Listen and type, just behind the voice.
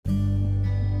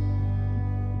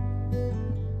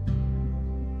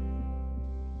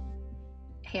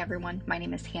Hey everyone, my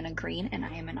name is Hannah Green and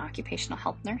I am an occupational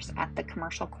health nurse at the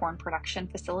Commercial Corn Production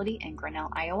Facility in Grinnell,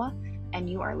 Iowa, and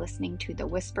you are listening to the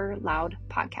Whisper Loud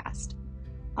podcast.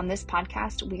 On this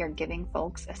podcast, we are giving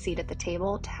folks a seat at the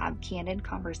table to have candid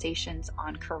conversations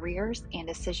on careers and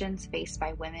decisions faced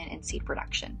by women in seed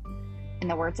production. In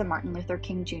the words of Martin Luther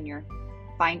King Jr.,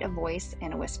 find a voice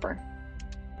in a whisper.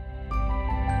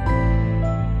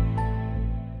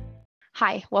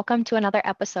 Hi, welcome to another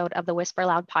episode of the Whisper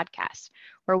Loud podcast,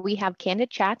 where we have candid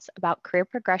chats about career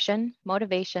progression,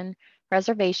 motivation,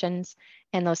 reservations,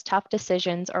 and those tough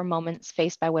decisions or moments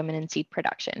faced by women in seed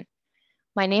production.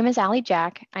 My name is Allie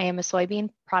Jack. I am a soybean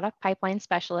product pipeline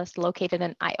specialist located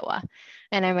in Iowa,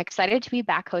 and I'm excited to be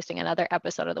back hosting another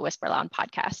episode of the Whisper Loud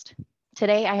podcast.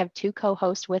 Today, I have two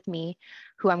co-hosts with me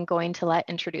who I'm going to let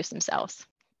introduce themselves.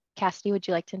 Cassidy, would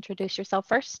you like to introduce yourself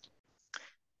first?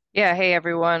 Yeah, hey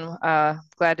everyone.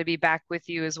 Glad to be back with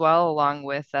you as well, along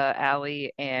with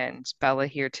Allie and Bella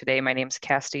here today. My name's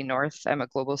Cassidy North. I'm a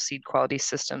Global Seed Quality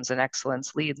Systems and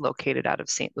Excellence Lead located out of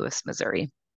St. Louis, Missouri.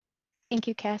 Thank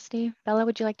you, Cassidy. Bella,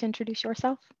 would you like to introduce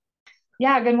yourself?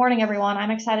 Yeah, good morning, everyone.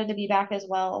 I'm excited to be back as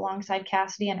well alongside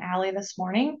Cassidy and Allie this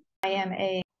morning. I am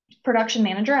a production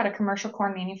manager at a commercial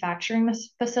corn manufacturing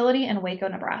facility in Waco,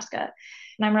 Nebraska.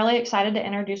 And I'm really excited to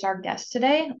introduce our guest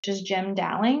today, which is Jim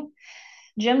Dowling.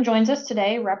 Jim joins us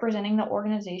today representing the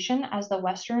organization as the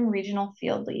Western Regional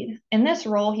Field Lead. In this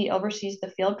role, he oversees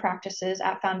the field practices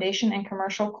at Foundation and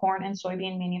Commercial Corn and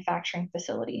Soybean Manufacturing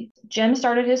Facility. Jim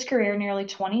started his career nearly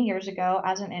 20 years ago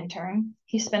as an intern.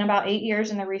 He spent about 8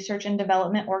 years in the research and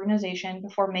development organization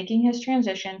before making his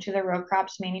transition to the row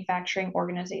crops manufacturing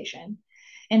organization.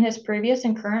 In his previous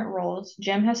and current roles,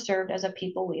 Jim has served as a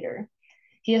people leader.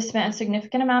 He has spent a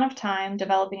significant amount of time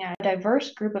developing a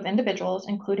diverse group of individuals,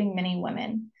 including many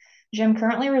women. Jim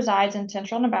currently resides in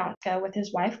central Nebraska with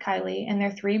his wife, Kylie, and their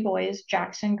 3 boys,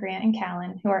 Jackson, Grant, and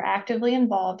Callan, who are actively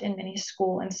involved in many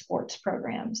school and sports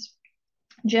programs.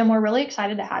 Jim, we're really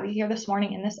excited to have you here this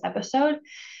morning in this episode.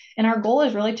 And our goal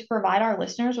is really to provide our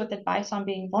listeners with advice on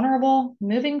being vulnerable,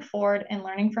 moving forward, and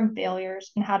learning from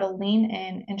failures, and how to lean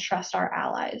in and trust our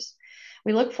allies.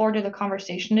 We look forward to the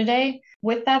conversation today.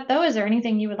 With that, though, is there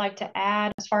anything you would like to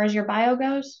add as far as your bio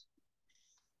goes?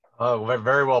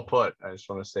 Very well put. I just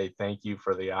want to say thank you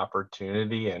for the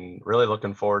opportunity and really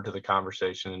looking forward to the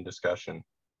conversation and discussion.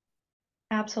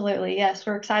 Absolutely. Yes,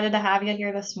 we're excited to have you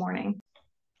here this morning.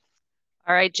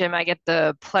 All right, Jim, I get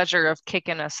the pleasure of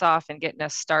kicking us off and getting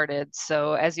us started.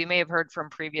 So as you may have heard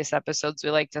from previous episodes, we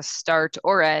like to start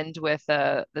or end with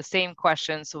the same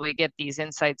question. So we get these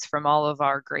insights from all of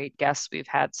our great guests we've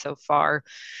had so far.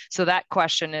 So that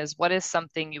question is, what is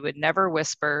something you would never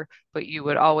whisper, but you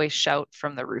would always shout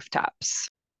from the rooftops?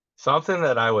 Something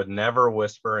that I would never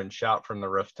whisper and shout from the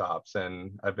rooftops.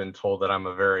 And I've been told that I'm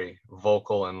a very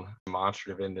vocal and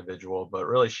demonstrative individual, but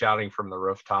really shouting from the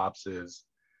rooftops is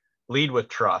lead with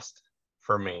trust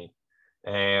for me.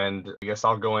 And I guess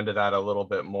I'll go into that a little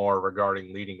bit more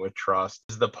regarding leading with trust.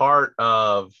 Is the part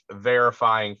of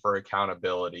verifying for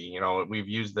accountability. You know, we've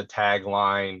used the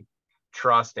tagline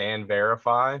trust and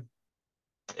verify.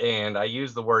 And I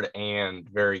use the word and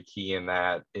very key in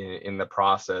that, in the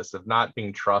process of not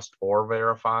being trust or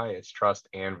verify, it's trust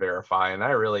and verify. And I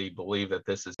really believe that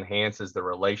this enhances the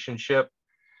relationship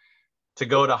to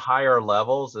go to higher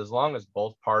levels, as long as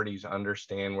both parties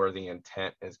understand where the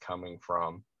intent is coming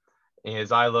from.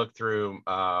 As I look through,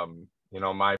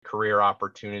 my career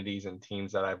opportunities and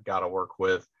teams that I've got to work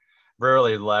with,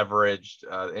 really leveraged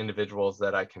individuals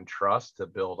that I can trust to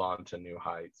build on to new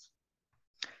heights.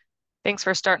 Thanks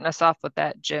for starting us off with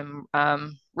that, Jim.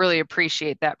 Really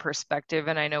appreciate that perspective.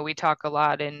 And I know we talk a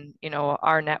lot in,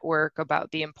 our network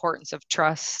about the importance of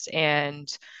trust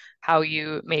and how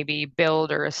you maybe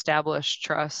build or establish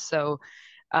trust. So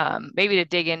maybe to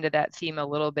dig into that theme a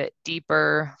little bit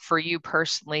deeper for you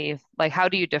personally, like how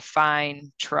do you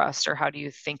define trust, or how do you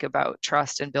think about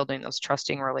trust and building those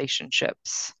trusting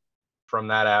relationships? From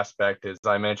that aspect, as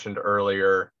I mentioned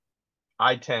earlier,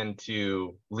 I tend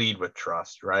to lead with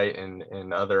trust, right?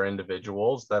 And other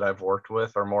individuals that I've worked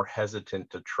with are more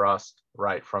hesitant to trust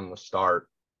right from the start.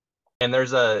 And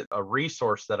there's a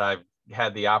resource that I've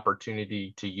had the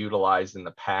opportunity to utilize in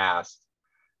the past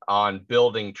on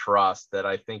building trust that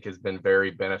I think has been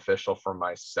very beneficial for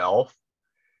myself,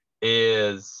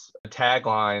 is a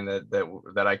tagline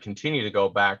that I continue to go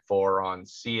back for on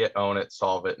see it, own it,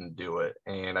 solve it, and do it.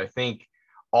 And I think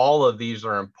all of these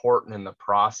are important in the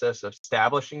process of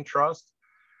establishing trust,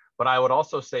 but I would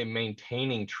also say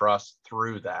maintaining trust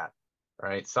through that,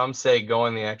 right? Some say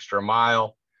going the extra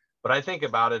mile, but I think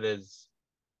about it as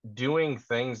doing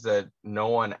things that no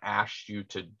one asked you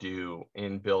to do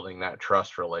in building that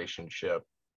trust relationship.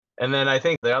 And then I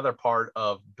think the other part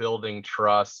of building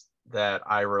trust that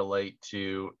I relate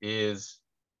to is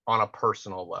on a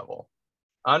personal level.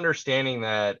 Understanding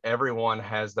that everyone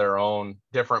has their own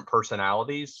different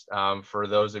personalities. For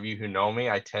those of you who know me,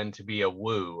 I tend to be a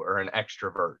woo or an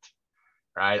extrovert,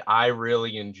 right? I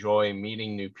really enjoy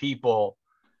meeting new people,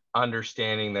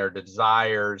 understanding their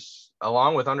desires,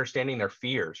 along with understanding their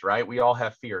fears, right? We all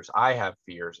have fears. I have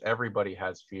fears. Everybody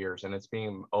has fears, and it's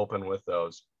being open with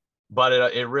those.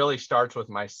 But it really starts with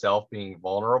myself being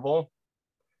vulnerable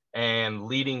and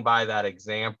leading by that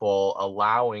example,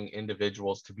 allowing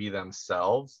individuals to be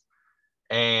themselves.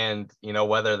 And,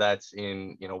 whether that's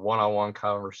in, one-on-one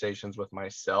conversations with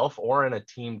myself or in a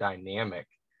team dynamic,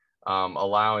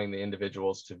 allowing the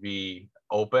individuals to be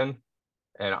open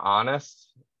and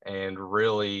honest and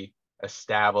really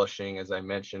establishing, as I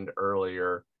mentioned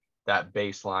earlier, that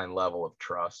baseline level of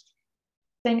trust.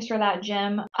 Thanks for that,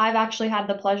 Jim. I've actually had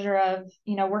the pleasure of,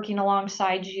 working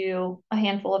alongside you a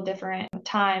handful of different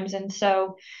times. And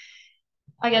so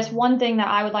I guess one thing that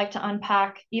I would like to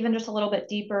unpack even just a little bit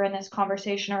deeper in this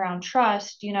conversation around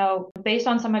trust, based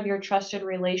on some of your trusted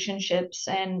relationships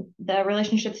and the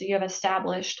relationships that you have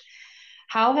established,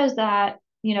 how has that,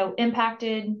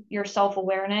 impacted your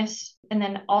self-awareness? And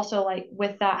then also, like,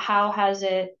 with that, how has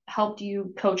it helped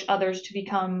you coach others to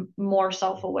become more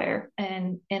self-aware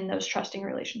and in those trusting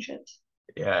relationships?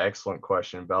 Yeah, excellent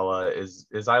question, Bella.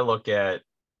 As I look at,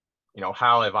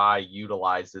 how have I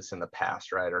utilized this in the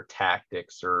past, right? Or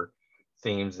tactics or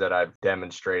themes that I've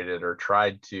demonstrated or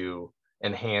tried to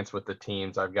enhance with the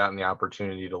teams I've gotten the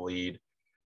opportunity to lead.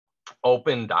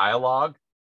 Open dialogue.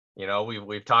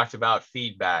 We've talked about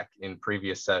feedback in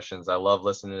previous sessions. I love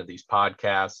listening to these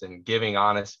podcasts and giving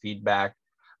honest feedback,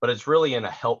 but it's really in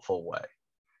a helpful way.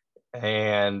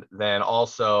 And then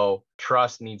also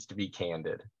trust needs to be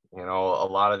candid. A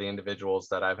lot of the individuals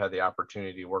that I've had the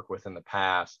opportunity to work with in the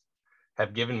past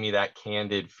have given me that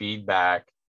candid feedback.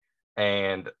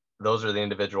 And those are the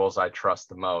individuals I trust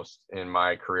the most in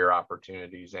my career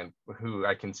opportunities and who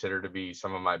I consider to be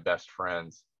some of my best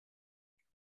friends.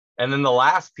 And then the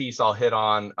last piece I'll hit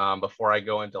on before I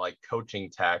go into like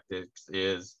coaching tactics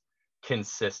is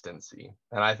consistency.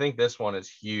 And I think this one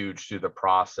is huge through the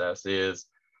process, is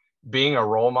being a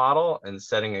role model and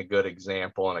setting a good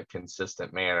example in a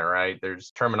consistent manner, right?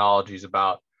 There's terminologies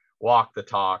about walk the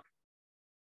talk.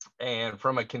 And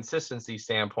from a consistency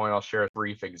standpoint, I'll share a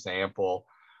brief example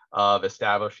of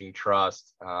establishing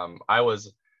trust.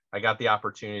 I got the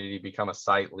opportunity to become a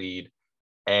site lead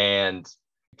and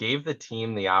gave the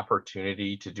team the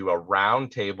opportunity to do a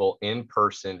roundtable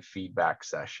in-person feedback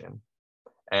session.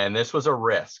 And this was a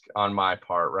risk on my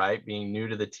part, right? Being new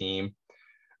to the team.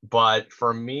 But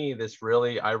for me,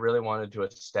 I really wanted to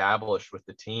establish with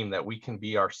the team that we can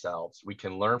be ourselves. We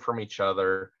can learn from each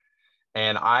other.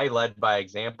 And I led by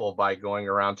example by going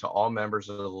around to all members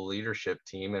of the leadership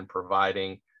team and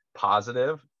providing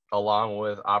positive along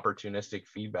with opportunistic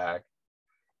feedback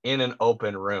in an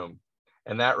open room.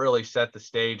 And that really set the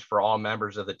stage for all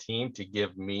members of the team to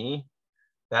give me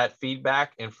that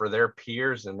feedback and for their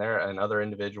peers and other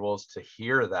individuals to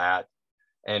hear that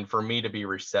and for me to be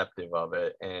receptive of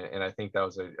it. And I think that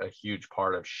was a huge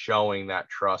part of showing that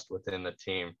trust within the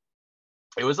team.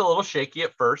 It was a little shaky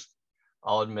at first,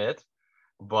 I'll admit,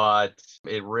 but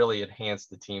it really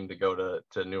enhanced the team to go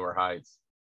to newer heights.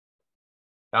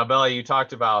 Now, Bella, you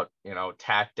talked about,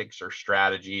 tactics or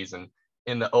strategies, and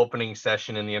in the opening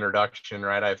session in the introduction,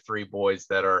 right, I have 3 boys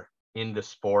that are into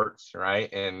sports,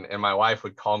 right? And my wife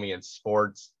would call me a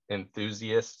sports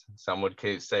enthusiast. Some would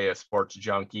say a sports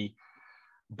junkie,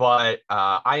 but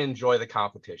I enjoy the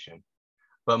competition.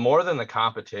 But more than the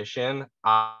competition,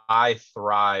 I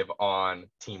thrive on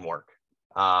teamwork.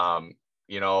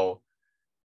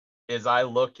 As I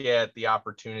look at the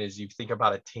opportunities, you think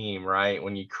about a team, right?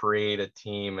 When you create a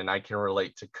team, and I can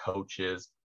relate to coaches,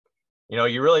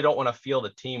 you really don't want to field a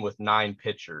team with 9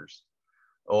 pitchers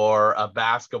or a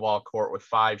basketball court with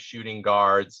 5 shooting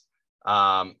guards.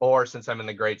 Or since I'm in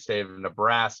the great state of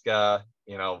Nebraska,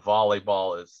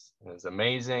 volleyball is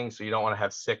amazing. So you don't want to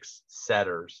have 6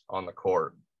 setters on the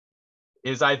court.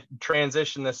 As I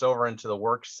transition this over into the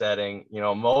work setting,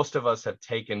 most of us have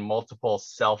taken multiple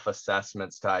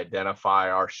self-assessments to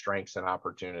identify our strengths and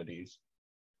opportunities.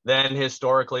 Then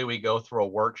historically, we go through a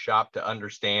workshop to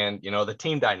understand, the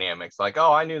team dynamics. Like,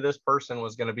 oh, I knew this person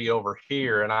was going to be over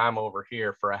here and I'm over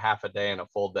here for a half a day and a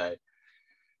full day.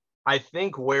 I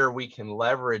think where we can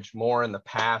leverage more in the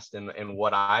past and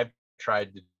what I've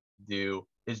tried to do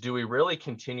is, do we really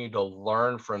continue to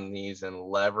learn from these and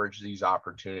leverage these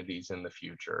opportunities in the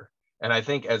future? And I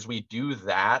think as we do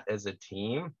that as a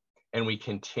team and we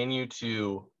continue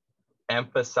to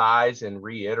emphasize and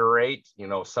reiterate,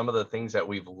 some of the things that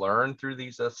we've learned through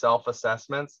these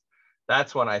self-assessments,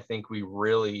 that's when I think we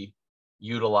really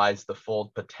utilize the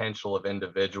full potential of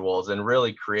individuals and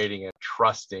really creating a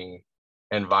trusting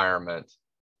environment.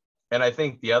 And I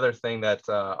think the other thing that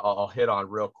I'll hit on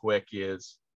real quick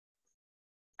is,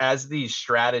 as these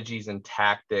strategies and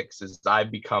tactics, as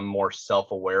I've become more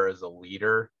self-aware as a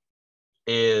leader,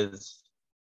 is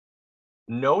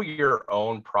know your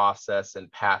own process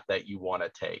and path that you want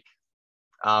to take.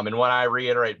 And when I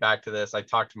reiterate back to this, I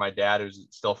talked to my dad, who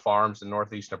still farms in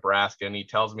Northeast Nebraska, and he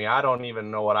tells me, I don't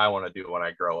even know what I want to do when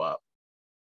I grow up.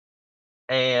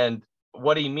 And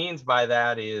what he means by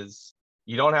that is,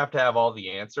 you don't have to have all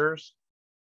the answers,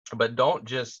 but don't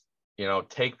just,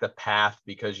 take the path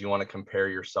because you want to compare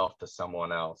yourself to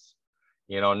someone else.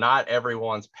 Not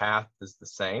everyone's path is the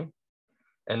same,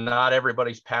 and not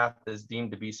everybody's path is deemed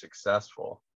to be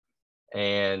successful.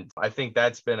 And I think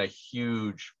that's been a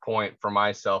huge point for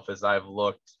myself as I've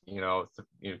looked,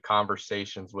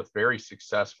 conversations with very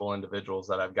successful individuals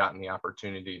that I've gotten the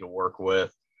opportunity to work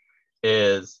with,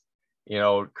 is,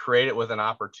 create it with an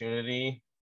opportunity,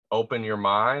 open your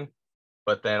mind,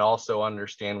 but then also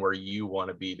understand where you want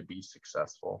to be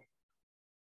successful.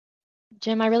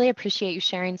 Jim, I really appreciate you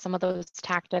sharing some of those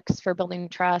tactics for building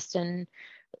trust and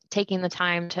taking the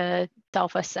time to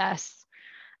self-assess.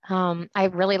 I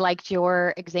really liked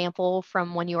your example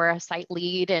from when you were a site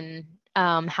lead and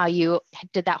how you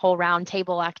did that whole round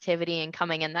table activity and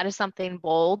coming in. That is something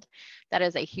bold. That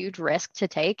is a huge risk to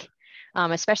take,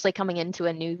 especially coming into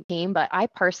a new team. But I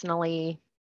personally,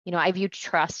 I view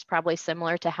trust probably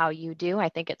similar to how you do. I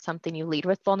think it's something you lead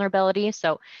with vulnerability.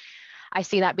 So I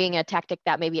see that being a tactic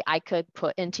that maybe I could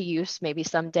put into use maybe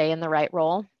someday in the right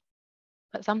role.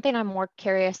 But something I'm more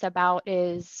curious about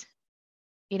is,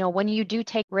 when you do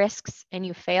take risks and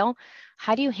you fail,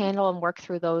 how do you handle and work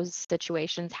through those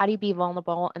situations? How do you be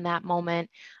vulnerable in that moment,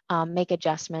 make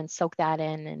adjustments, soak that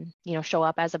in, and, show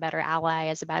up as a better ally,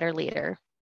 as a better leader?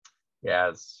 Yeah,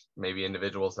 as maybe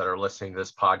individuals that are listening to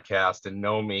this podcast and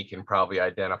know me can probably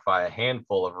identify a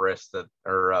handful of risks that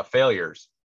are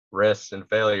risks and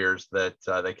failures that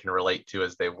they can relate to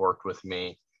as they've worked with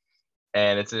me.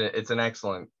 And it's an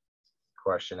excellent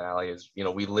question, Allie. Is,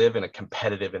 we live in a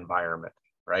competitive environment,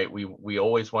 right? We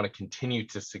always want to continue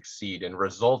to succeed in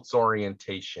results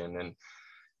orientation and,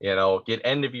 get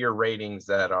end of year ratings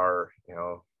that are,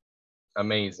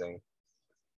 amazing.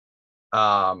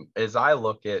 As I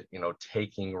look at,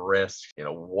 taking risks,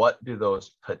 what do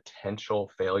those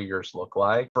potential failures look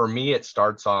like? For me, it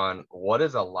starts on, what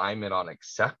does alignment on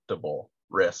acceptable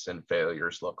risks and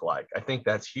failures look like? I think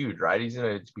that's huge, right?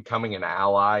 It's becoming an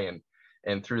ally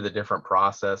and through the different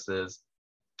processes.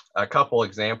 A couple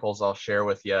examples I'll share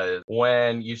with you is,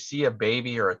 when you see a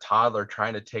baby or a toddler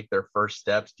trying to take their first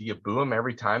steps, do you boo them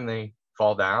every time they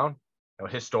fall down?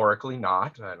 Historically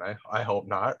not, and I hope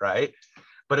not, right?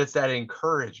 But it's that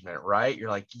encouragement, right? You're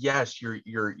like, yes,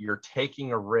 you're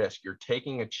taking a risk, you're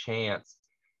taking a chance.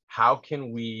 How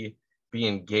can we be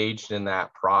engaged in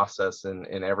that process and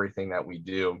in everything that we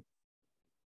do?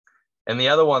 And the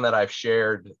other one that I've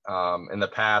shared in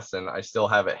the past, and I still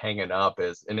have it hanging up,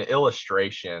 is an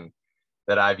illustration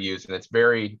that I've used. And it's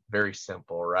very, very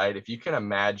simple, right? If you can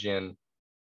imagine,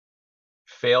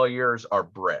 failures are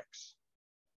bricks.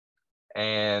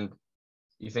 And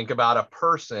you think about a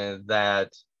person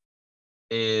that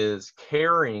is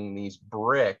carrying these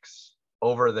bricks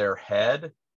over their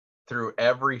head through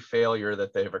every failure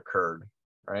that they've occurred,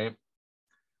 right?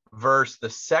 Versus the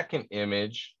second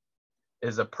image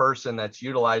is a person that's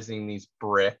utilizing these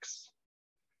bricks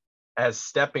as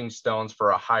stepping stones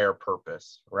for a higher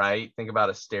purpose, right? Think about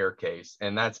a staircase,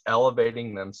 and that's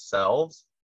elevating themselves,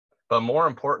 but more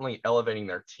importantly, elevating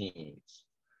their teams.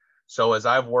 So as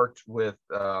I've worked with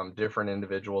different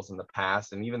individuals in the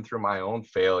past, and even through my own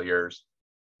failures,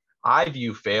 I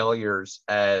view failures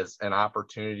as an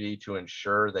opportunity to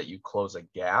ensure that you close a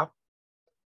gap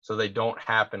so they don't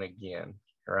happen again,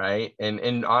 right?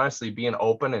 And honestly, being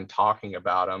open and talking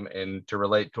about them, and to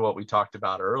relate to what we talked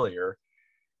about earlier,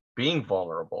 being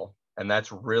vulnerable. And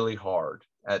that's really hard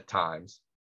at times.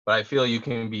 But I feel you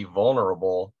can be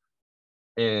vulnerable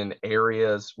in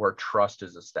areas where trust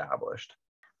is established.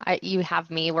 You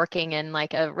have me working in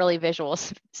like a really visual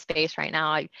space right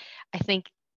now. I think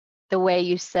the way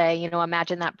you say,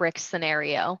 imagine that brick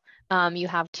scenario, you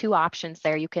have two options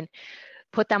there. You can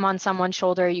put them on someone's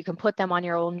shoulder, you can put them on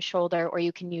your own shoulder, or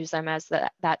you can use them as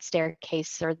that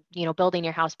staircase, or, building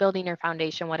your house, building your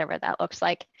foundation, whatever that looks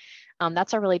like.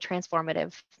 That's a really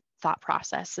transformative thought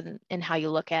process and how you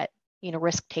look at,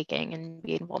 risk taking and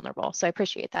being vulnerable. So I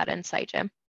appreciate that insight, Jim.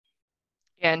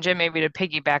 Yeah, and Jim, maybe to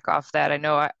piggyback off that, I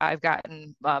know I've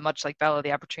gotten, much like Bella,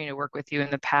 the opportunity to work with you in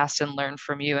the past and learn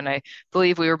from you. And I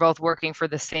believe we were both working for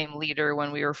the same leader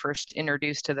when we were first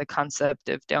introduced to the concept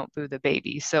of don't boo the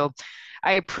baby. So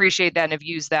I appreciate that and have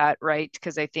used that, right?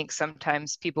 Because I think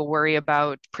sometimes people worry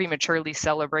about prematurely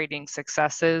celebrating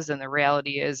successes. And the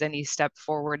reality is any step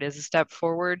forward is a step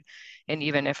forward. And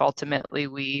even if ultimately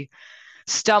we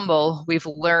stumble, we've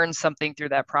learned something through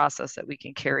that process that we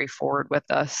can carry forward with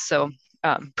us. So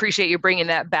appreciate you bringing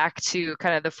that back to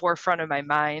kind of the forefront of my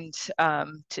mind,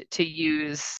 to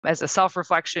use as a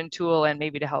self-reflection tool and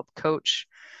maybe to help coach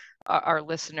our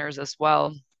listeners as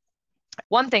well.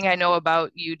 One thing I know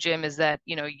about you, Jim, is that,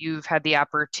 you've had the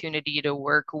opportunity to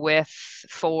work with,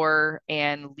 for,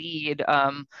 and lead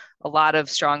a lot of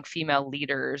strong female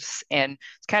leaders. And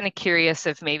it's kind of curious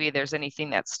if maybe there's anything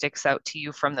that sticks out to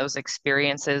you from those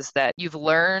experiences that you've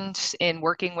learned in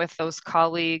working with those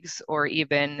colleagues, or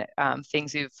even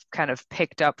things you've kind of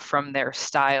picked up from their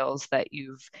styles that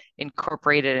you've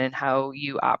incorporated in how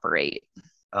you operate.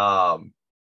 As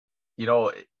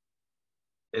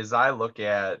I look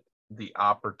at the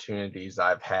opportunities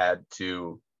I've had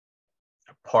to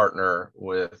partner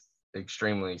with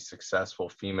extremely successful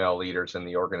female leaders in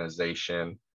the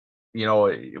organization,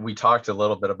 we talked a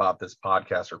little bit about this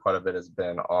podcast, or quite a bit has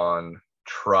been on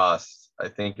trust. I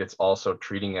think it's also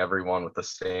treating everyone with the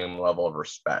same level of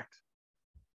respect.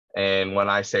 And when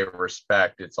I say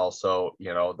respect, it's also,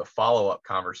 the follow-up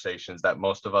conversations that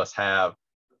most of us have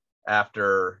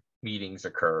after meetings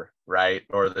occur, right?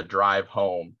 Or the drive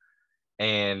home.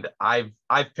 And I've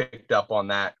picked up on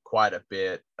that quite a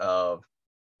bit of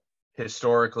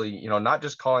historically, not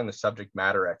just calling the subject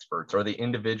matter experts or the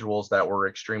individuals that were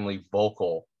extremely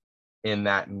vocal in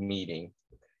that meeting.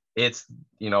 It's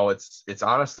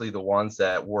honestly the ones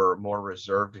that were more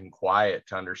reserved and quiet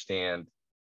to understand,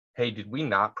 hey, did we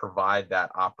not provide that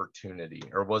opportunity,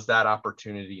 or was that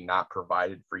opportunity not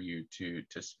provided for you to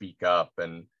speak up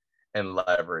and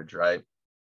leverage, right?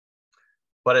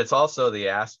 But it's also the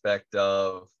aspect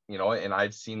of, and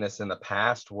I've seen this in the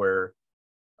past where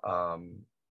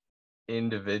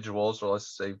individuals, or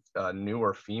let's say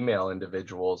newer female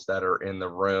individuals that are in the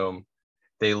room,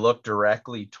 they look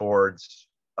directly towards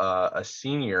a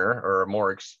senior or a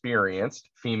more experienced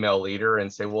female leader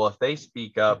and say, well, if they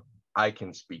speak up, I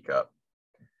can speak up.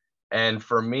 And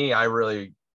for me, I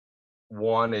really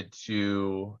wanted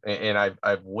to, and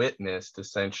I've witnessed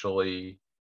essentially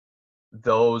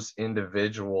those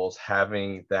individuals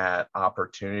having that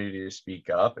opportunity to speak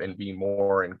up and be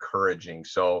more encouraging.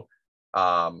 So,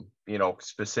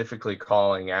 specifically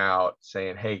calling out,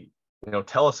 saying, hey,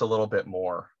 tell us a little bit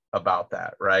more about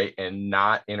that, right? And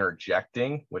not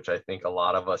interjecting, which I think a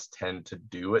lot of us tend to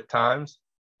do at times,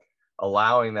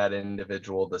 allowing that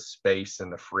individual the space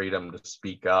and the freedom to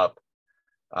speak up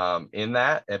in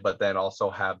that, but then also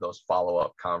have those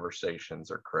follow-up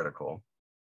conversations are critical.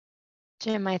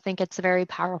 Jim, I think it's a very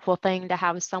powerful thing to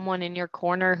have someone in your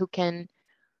corner who can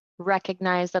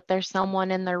recognize that there's someone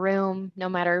in the room, no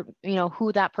matter,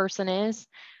 who that person is,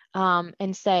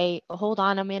 and say, hold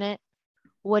on a minute,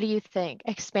 what do you think?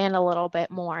 Expand a little bit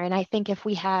more. And I think if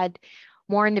we had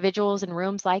more individuals in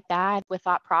rooms like that with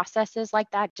thought processes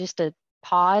like that, just to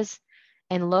pause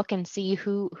and look and see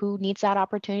who needs that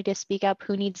opportunity to speak up,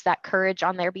 who needs that courage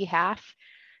on their behalf,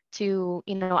 to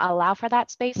allow for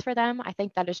that space for them. I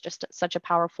think that is just such a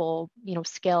powerful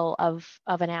skill of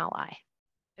an ally.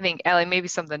 I think, Allie, maybe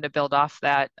something to build off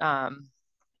that.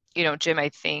 Jim, I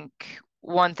think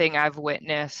one thing I've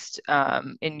witnessed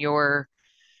in your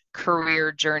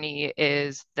career journey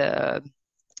is the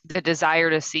desire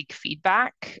to seek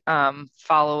feedback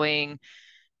following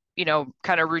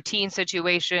kind of routine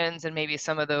situations, and maybe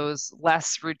some of those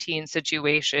less routine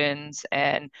situations,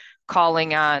 and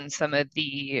calling on some of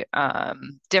the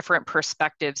different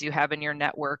perspectives you have in your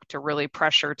network to really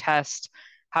pressure test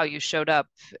how you showed up,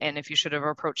 and if you should have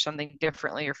approached something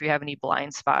differently, or if you have any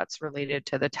blind spots related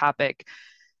to the topic.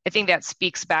 I think that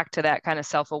speaks back to that kind of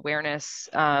self-awareness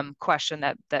question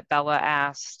that Bella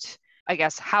asked. I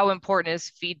guess, how important is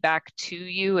feedback to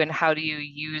you, and how do you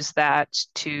use that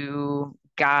to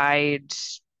guide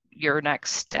your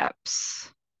next steps?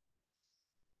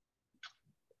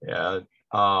 Yeah,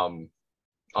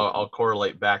 I'll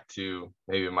correlate back to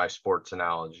maybe my sports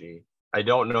analogy. I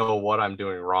don't know what I'm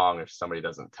doing wrong if somebody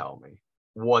doesn't tell me.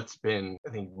 What's been,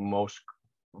 I think, most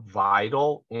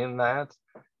vital in that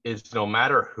is no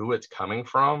matter who it's coming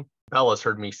from, Bella's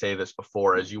heard me say this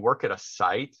before, as you work at a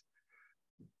site,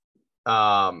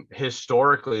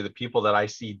 historically, the people that I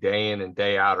see day in and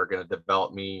day out are going to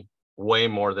develop me way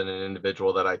more than an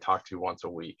individual that I talk to once a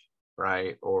week,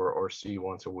 right? Or see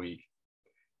once a week.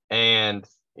 And,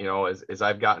 you know, as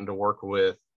I've gotten to work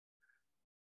with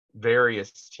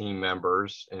various team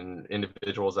members and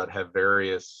individuals that have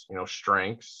various, you know,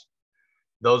 strengths,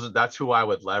 that's who I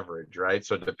would leverage, right?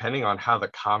 So depending on how the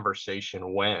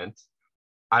conversation went,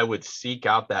 I would seek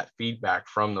out that feedback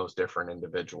from those different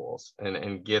individuals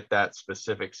and get that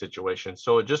specific situation.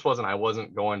 So it just I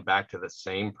wasn't going back to the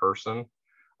same person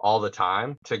all the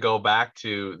time. To go back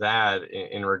to that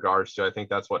in regards to, I think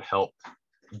that's what helped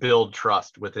build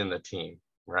trust within the team,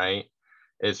 right?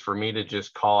 Is for me to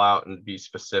just call out and be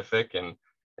specific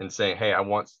and say, hey, I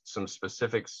want some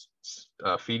specific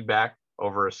feedback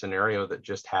over a scenario that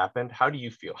just happened. How do you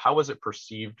feel? How was it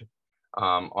perceived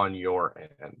on your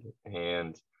end?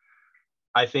 And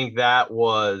I think that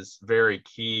was very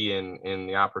key in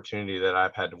the opportunity that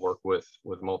I've had to work with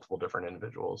multiple different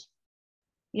individuals.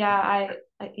 Yeah,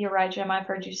 you're right, Jim. I've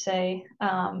heard you say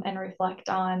and reflect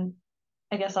on,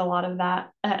 I guess, a lot of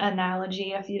that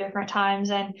analogy a few different times.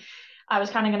 And I was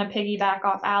kind of going to piggyback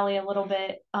off Allie a little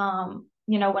bit.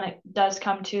 You know, when it does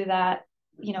come to that,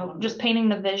 you know, just painting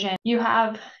the vision, you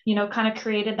have, you know, kind of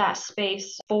created that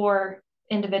space for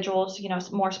individuals, you know,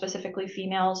 more specifically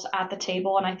females at the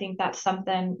table. And I think that's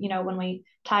something, you know, when we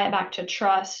tie it back to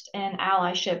trust and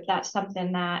allyship, that's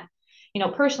something that, you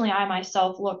know, personally, I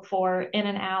myself look for in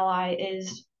an ally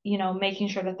is, you know, making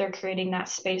sure that they're creating that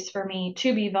space for me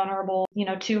to be vulnerable, you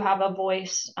know, to have a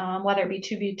voice, whether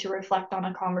it be to reflect on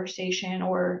a conversation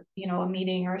or, you know, a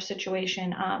meeting or a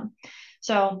situation.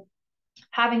 So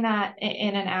having that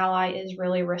in an ally is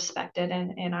really respected,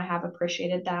 and I have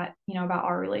appreciated that, you know, about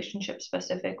our relationship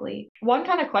specifically. One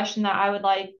kind of question that I would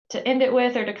like to end it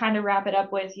with, or to kind of wrap it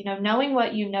up with, you know, knowing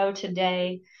what you know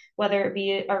today, whether it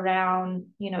be around,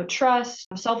 you know, trust,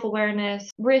 self-awareness,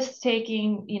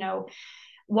 risk-taking, you know,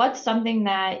 what's something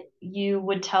that you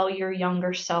would tell your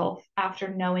younger self after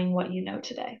knowing what you know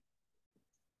today?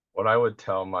 What I would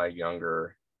tell my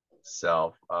younger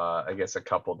self, I guess a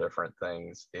couple different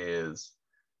things is,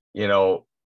 you know,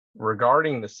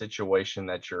 regarding the situation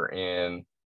that you're in,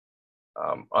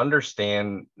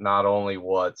 understand not only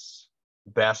what's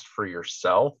best for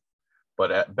yourself,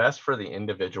 but at best for the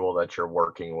individual that you're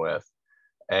working with.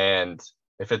 And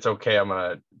if it's okay, I'm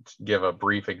going to give a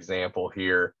brief example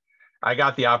here. I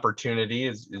got the opportunity,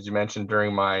 as you mentioned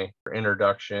during my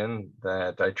introduction,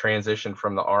 that I transitioned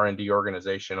from the R&D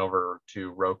organization over to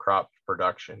row crop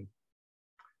production.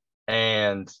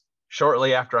 And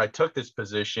shortly after I took this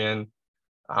position,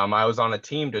 I was on a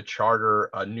team to charter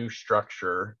a new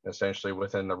structure, essentially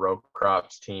within the row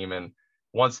crops team. And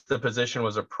once the position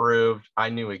was approved, I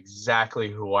knew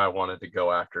exactly who I wanted to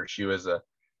go after. She was an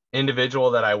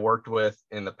individual that I worked with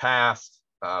in the past,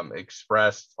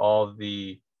 expressed all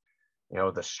the, you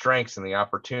know, the strengths and the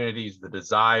opportunities, the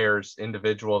desires,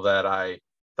 individual that I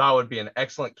thought would be an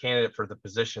excellent candidate for the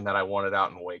position that I wanted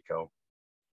out in Waco.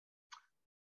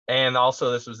 And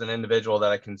also, this was an individual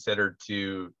that I considered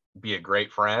to be a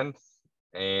great friend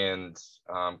and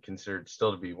considered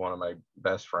still to be one of my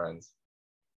best friends.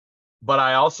 But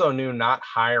I also knew not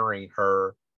hiring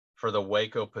her for the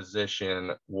Waco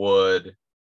position would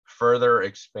further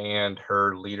expand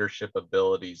her leadership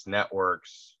abilities,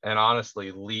 networks, and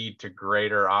honestly lead to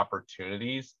greater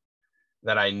opportunities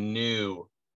that I knew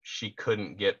she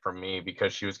couldn't get from me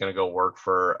because she was going to go work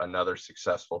for another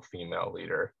successful female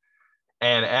leader.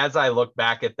 And as I look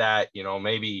back at that, you know,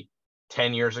 maybe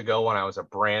 10 years ago when I was a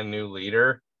brand new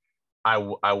leader,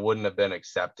 I wouldn't have been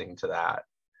accepting to that.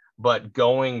 But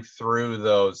going through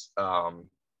those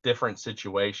different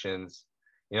situations,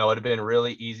 you know, it would have been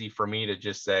really easy for me to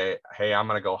just say, hey, I'm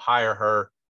going to go hire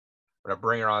her. I'm going to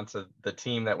bring her onto the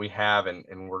team that we have, and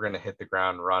we're going to hit the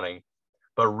ground running.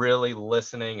 But really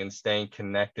listening and staying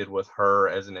connected with her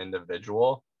as an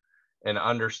individual and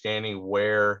understanding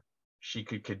where she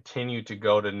could continue to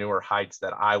go to newer heights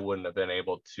that I wouldn't have been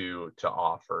able to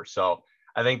offer. So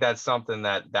I think that's something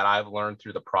that I've learned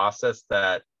through the process,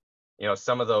 that, you know,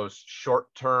 some of those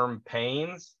short-term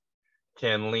pains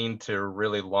can lead to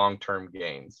really long-term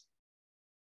gains.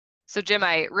 So Jim,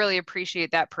 I really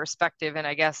appreciate that perspective, and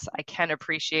I guess I can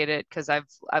appreciate it because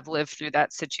I've lived through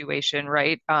that situation,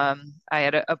 right? I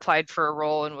had applied for a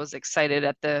role and was excited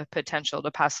at the potential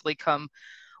to possibly come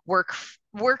work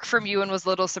from you, and was a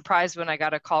little surprised when I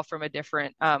got a call from a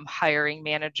different hiring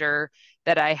manager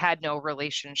that I had no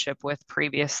relationship with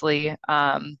previously.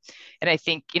 And I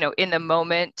think, you know, in the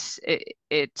moment,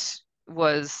 it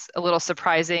was a little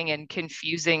surprising and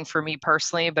confusing for me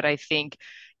personally, but I think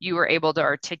you were able to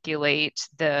articulate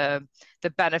the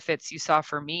benefits you saw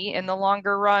for me in the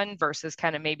longer run versus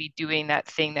kind of maybe doing that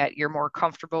thing that you're more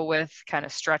comfortable with, kind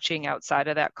of stretching outside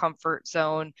of that comfort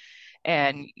zone.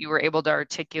 And you were able to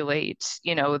articulate,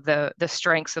 the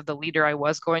strengths of the leader I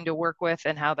was going to work with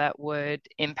and how that would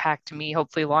impact me,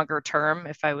 hopefully longer term,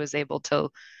 if I was able to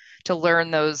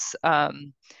learn those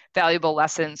valuable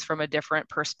lessons from a different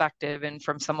perspective and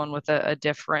from someone with a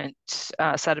different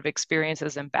set of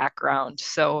experiences and background.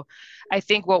 So I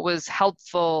think what was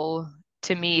helpful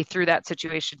to me through that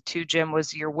situation too, Jim,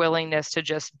 was your willingness to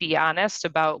just be honest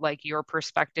about like your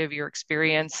perspective, your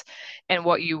experience, and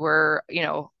what you were,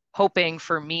 hoping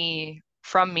from me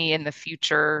in the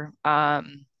future,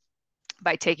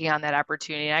 by taking on that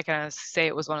opportunity. And I can say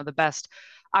it was one of the best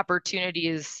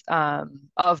opportunities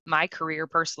of my career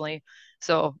personally.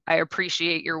 So I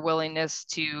appreciate your willingness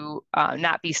to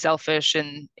not be selfish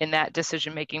in that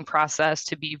decision-making process,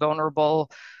 to be vulnerable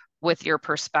with your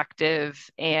perspective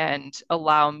and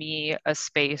allow me a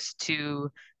space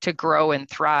to grow and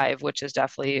thrive, which has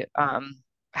definitely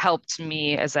helped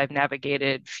me as I've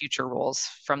navigated future roles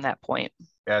from that point.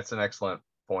 Yeah, it's an excellent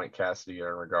point, Cassidy,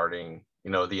 regarding,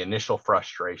 the initial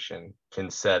frustration can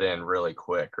set in really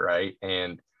quick, right?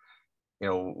 And,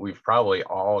 we've probably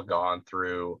all gone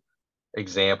through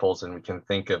examples and we can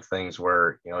think of things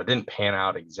where, it didn't pan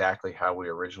out exactly how we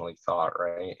originally thought,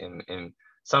 right? And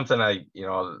something I,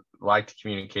 like to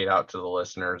communicate out to the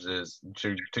listeners is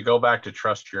to go back to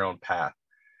trust your own path.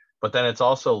 But then it's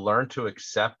also learn to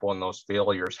accept when those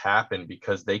failures happen,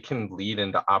 because they can lead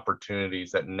into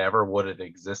opportunities that never would have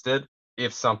existed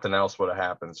if something else would have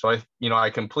happened. So I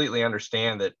completely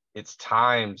understand that at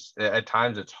times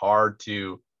it's hard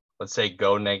to, let's say,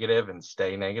 go negative and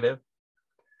stay negative.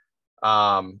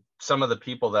 Some of the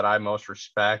people that I most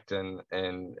respect and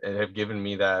have given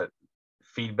me that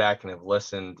feedback and have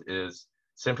listened is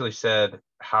simply said,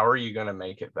 how are you going to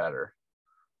make it better?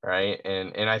 Right.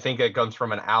 And I think it comes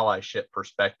from an allyship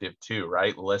perspective too,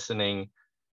 right? Listening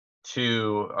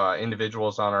to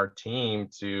individuals on our team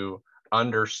to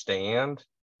understand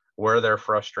where their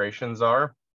frustrations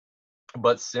are,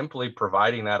 but simply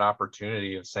providing that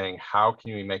opportunity of saying, how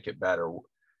can we make it better?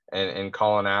 And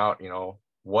calling out,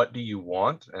 what do you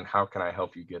want and how can I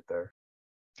help you get there?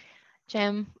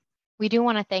 Jim, we do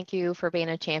want to thank you for being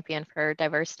a champion for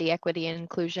diversity, equity, and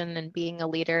inclusion, and being a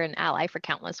leader and ally for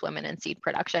countless women in seed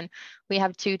production. We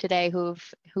have two today who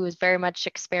has very much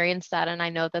experienced that, and I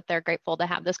know that they're grateful to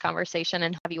have this conversation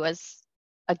and have you as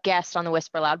a guest on the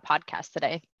Whisper Loud podcast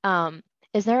today.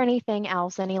 Is there anything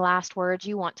else, any last words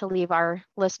you want to leave our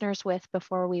listeners with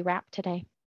before we wrap today?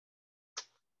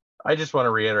 I just want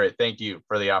to reiterate, thank you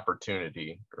for the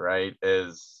opportunity, right?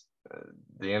 As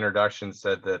the introduction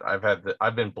said, that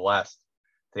I've been blessed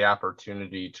the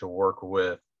opportunity to work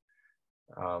with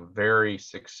very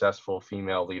successful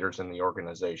female leaders in the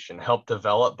organization, help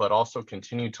develop, but also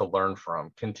continue to learn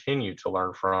from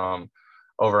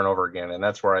over and over again. And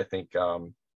that's where I think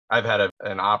I've had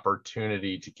an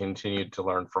opportunity to continue to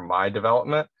learn from my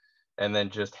development and then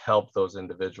just help those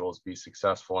individuals be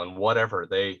successful in whatever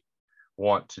they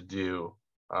want to do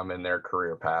in their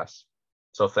career paths.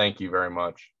 So thank you very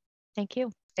much. Thank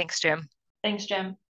you. Thanks, Jim. Thanks, Jim.